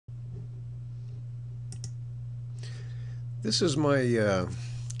This is my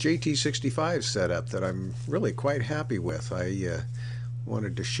JT65 setup that I'm really quite happy with. I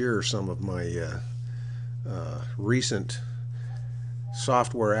wanted to share some of my recent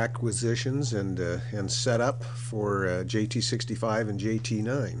software acquisitions and setup for JT65 and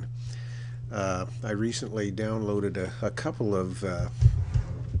JT9. I recently downloaded a couple of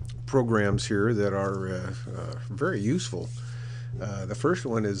programs here that are very useful. The first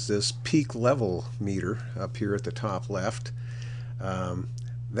one is this peak level meter up here at the top left.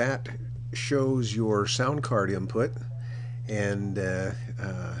 That shows your sound card input and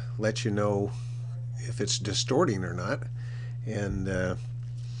lets you know if it's distorting or not. And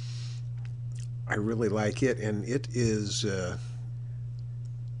I really like it, and it is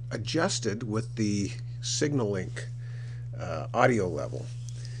adjusted with the signal link audio level.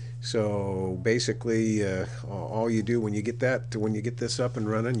 So basically, all you do when you get this up and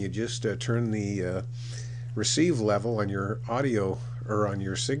running, you just turn the receive level on your audio or on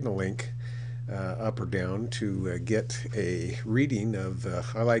your signal link up or down to get a reading of.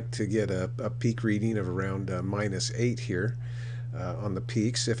 I like to get a peak reading of around -8 here on the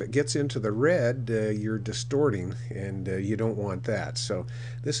peaks. If it gets into the red, you're distorting, and you don't want that. So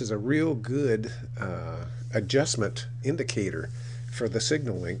this is a real good adjustment indicator for the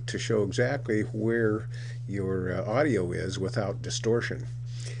signal link to show exactly where your audio is without distortion.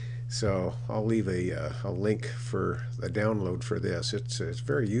 So I'll leave a link for the download for this. It's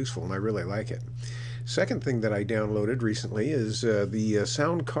very useful, and I really like it. Second thing that I downloaded recently is the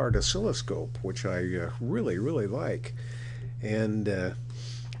sound card oscilloscope, which I really like. And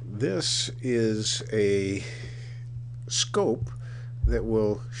this is a scope that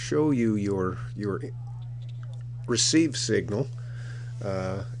will show you your receive signal.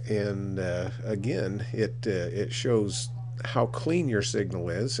 And again, it shows how clean your signal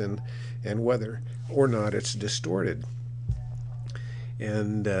is and whether or not it's distorted.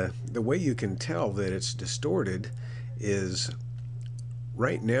 And the way you can tell that it's distorted is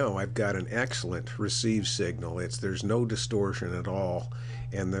right now I've got an excellent receive signal. There's no distortion at all,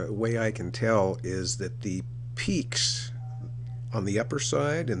 and the way I can tell is that the peaks on the upper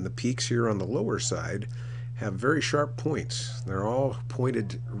side and the peaks here on the lower side have very sharp points. They're all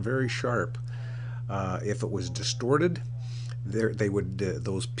pointed very sharp. If it was distorted,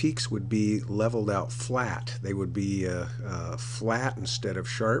 those peaks would be leveled out flat. They would be flat instead of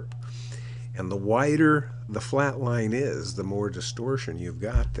sharp. And the wider the flat line is, the more distortion you've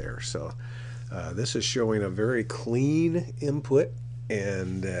got there. So this is showing a very clean input,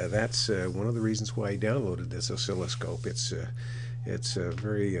 and that's one of the reasons why I downloaded this oscilloscope. It's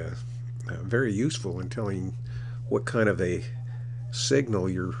very useful in telling what kind of a signal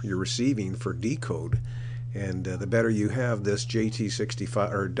you're receiving for decode. And the better you have this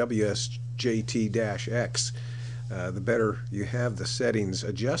JT65 or WSJT-X, the better you have the settings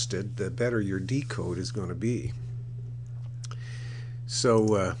adjusted, the better your decode is going to be.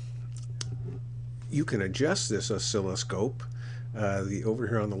 So you can adjust this oscilloscope. Over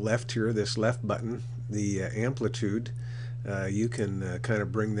here on the left here, this left button, the amplitude, you can kind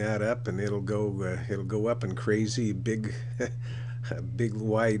of bring that up, and it'll go up in crazy big big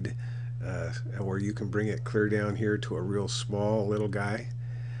wide, or you can bring it clear down here to a real small little guy.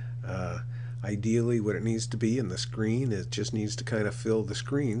 Ideally, what it needs to be in the screen, it just needs to kind of fill the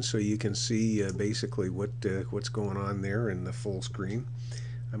screen so you can see basically what's going on there in the full screen.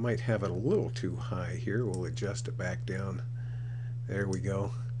 I might have it a little too high here. We'll adjust it back down. There we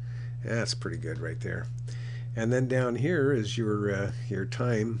go. That's pretty good right there. And then down here is your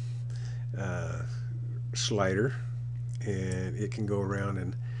time slider, and it can go around,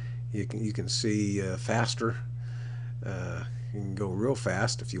 and you can see faster. You can go real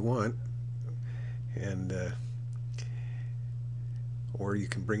fast if you want, and or you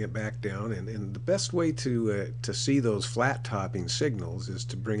can bring it back down. And the best way to see those flat topping signals is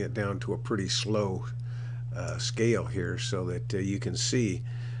to bring it down to a pretty slow scale here, so that you can see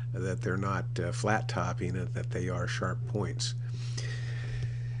that they're not flat topping, and that they are sharp points.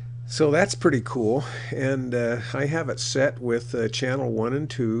 So that's pretty cool. And I have it set with channel 1 and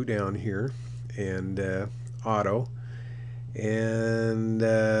 2 down here, and auto. And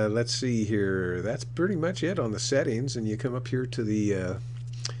let's see here, that's pretty much it on the settings. And you come up here to the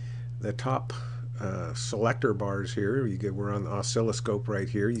top selector bars here. We're on the oscilloscope right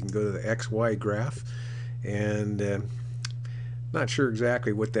here. You can go to the XY graph, and not sure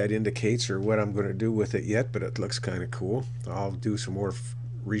exactly what that indicates or what I'm going to do with it yet, but it looks kind of cool. I'll do some more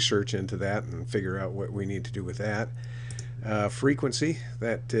research into that and figure out what we need to do with that. Frequency,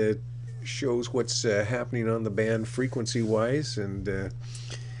 that shows what's happening on the band frequency wise, and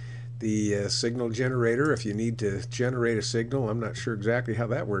the signal generator if you need to generate a signal. I'm not sure exactly how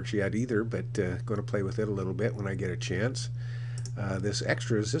that works yet either, but going to play with it a little bit when I get a chance. This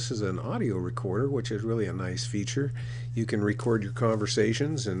extras, this is an audio recorder, which is really a nice feature. You can record your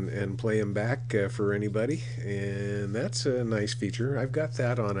conversations and play them back for anybody, and that's a nice feature. I've got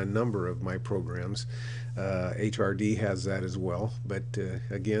that on a number of my programs. HRD has that as well, but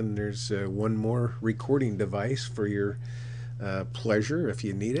again, there's one more recording device for your pleasure if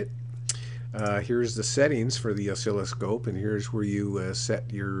you need it. Here's the settings for the oscilloscope, and here's where you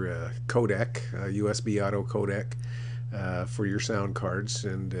set your codec, USB auto codec, for your sound cards,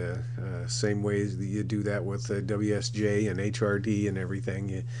 and same ways that you do that with WSJ and HRD and everything.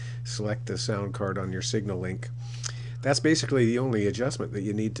 You select the sound card on your signal link. That's basically the only adjustment that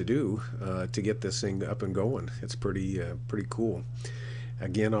you need to do to get this thing up and going. It's pretty cool.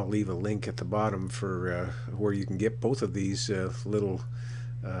 Again, I'll leave a link at the bottom for where you can get both of these little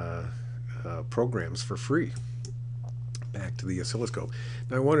programs for free. Back to the oscilloscope.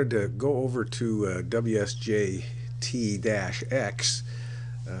 Now I wanted to go over to WSJ-T-X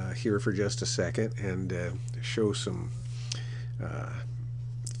here for just a second and show some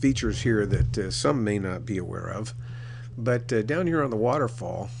features here that some may not be aware of. But down here on the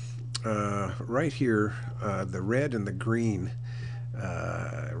waterfall, right here, the red and the green,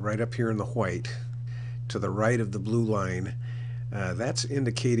 right up here in the white, to the right of the blue line, that's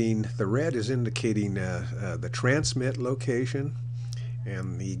indicating, the red is indicating the transmit location,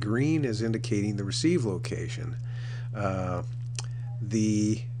 and the green is indicating the receive location.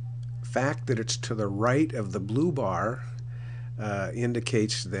 The fact that it's to the right of the blue bar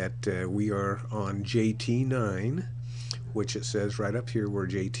indicates that we are on JT9, which it says right up here we're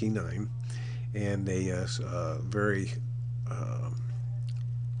JT9, and a very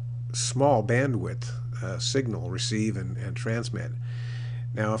small bandwidth signal receive and transmit.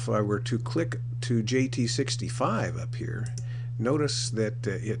 Now if I were to click to JT65 up here, notice that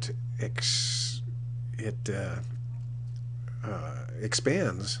it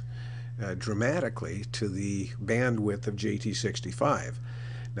expands dramatically to the bandwidth of JT65.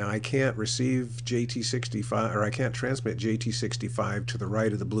 Now I can't receive JT65, or I can't transmit JT65 to the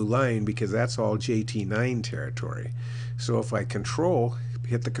right of the blue line because that's all JT9 territory. So if I hit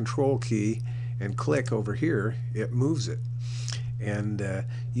the control key and click over here, it moves it. And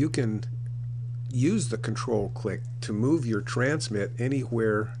you can use the control click to move your transmit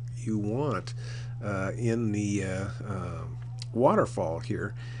anywhere you want in the waterfall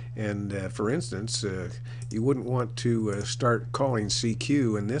here. And for instance, you wouldn't want to start calling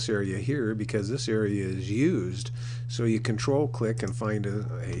CQ in this area here because this area is used. So you control click and find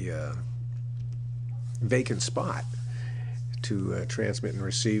a vacant spot to transmit and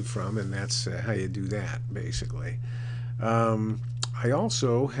receive from, and that's how you do that basically. I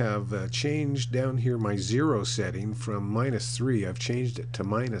also have changed down here my 0 setting from -3. I've changed it to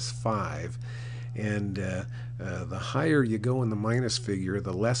 -5. And the higher you go in the minus figure,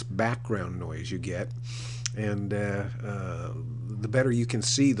 the less background noise you get, and the better you can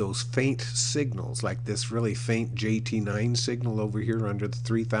see those faint signals, like this really faint JT9 signal over here under the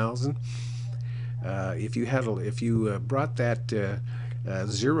 3000. If you brought that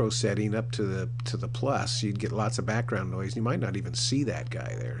 0 setting up to the plus, you'd get lots of background noise. You might not even see that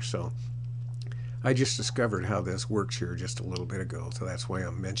guy there. So I just discovered how this works here just a little bit ago, so that's why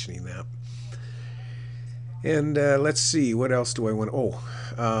I'm mentioning that. And let's see, what else do I want?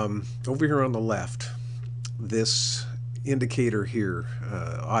 Over here on the left, this indicator here,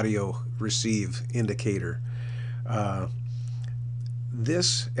 audio receive indicator,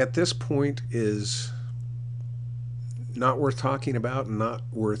 this at this point is not worth talking about and not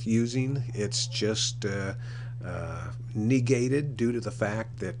worth using. It's just negated due to the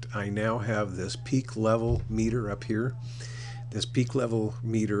fact that I now have this peak level meter up here. This peak level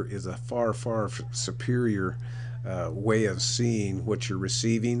meter is a far superior way of seeing what you're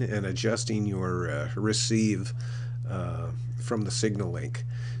receiving and adjusting your receive from the signal link.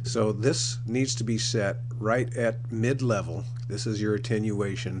 So this needs to be set right at mid-level. This is your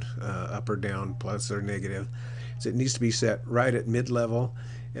attenuation, up or down, plus or negative. So it needs to be set right at mid-level,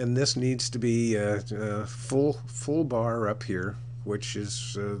 and this needs to be full bar up here, which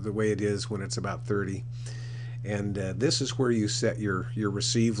is the way it is when it's about 30. And this is where you set your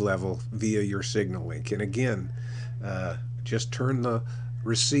receive level via your signal link. And again, just turn the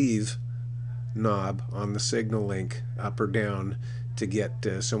receive knob on the signal link up or down to get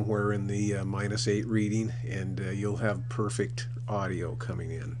somewhere in the -8 reading, and you'll have perfect audio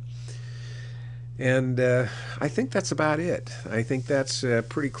coming in. And I think that's about it. I think that's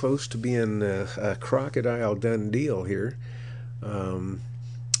pretty close to being a crocodile done deal here.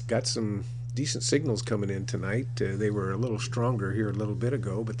 got some decent signals coming in tonight. They were a little stronger here a little bit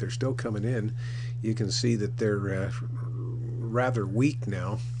ago, but they're still coming in. You can see that they're rather weak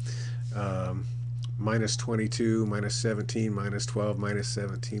now. Minus 22, minus 17, minus 12, minus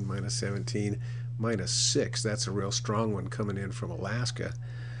 17, minus 17, minus 6. That's a real strong one coming in from Alaska.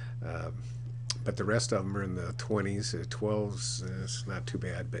 But the rest of them are in the 20s, 12s. It's not too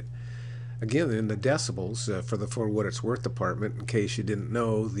bad. But again, in the decibels, for what it's worth department, in case you didn't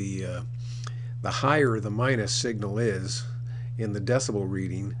know, the higher the minus signal is in the decibel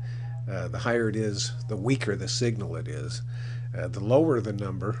reading, the higher it is, the weaker the signal it is. The lower the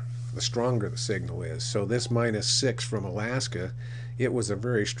number, the stronger the signal is. So this minus 6 from Alaska, it was a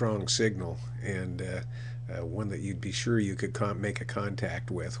very strong signal, and one that you'd be sure you could make a contact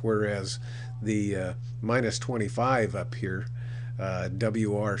with. Whereas the minus 25 up here,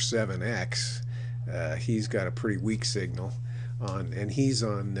 WR7X, he's got a pretty weak signal on, and he's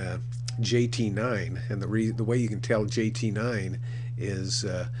on JT9. And the way you can tell JT9 is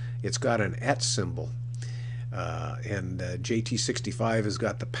it's got an ET symbol. And JT65 has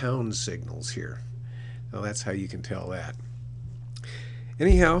got the pound signals here. Now that's how you can tell that.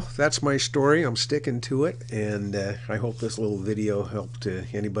 Anyhow, that's my story. I'm sticking to it, and I hope this little video helped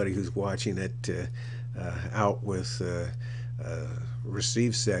anybody who's watching it out with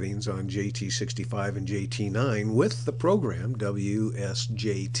receive settings on JT65 and JT9 with the program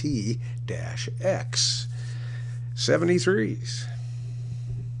WSJT-X 73s.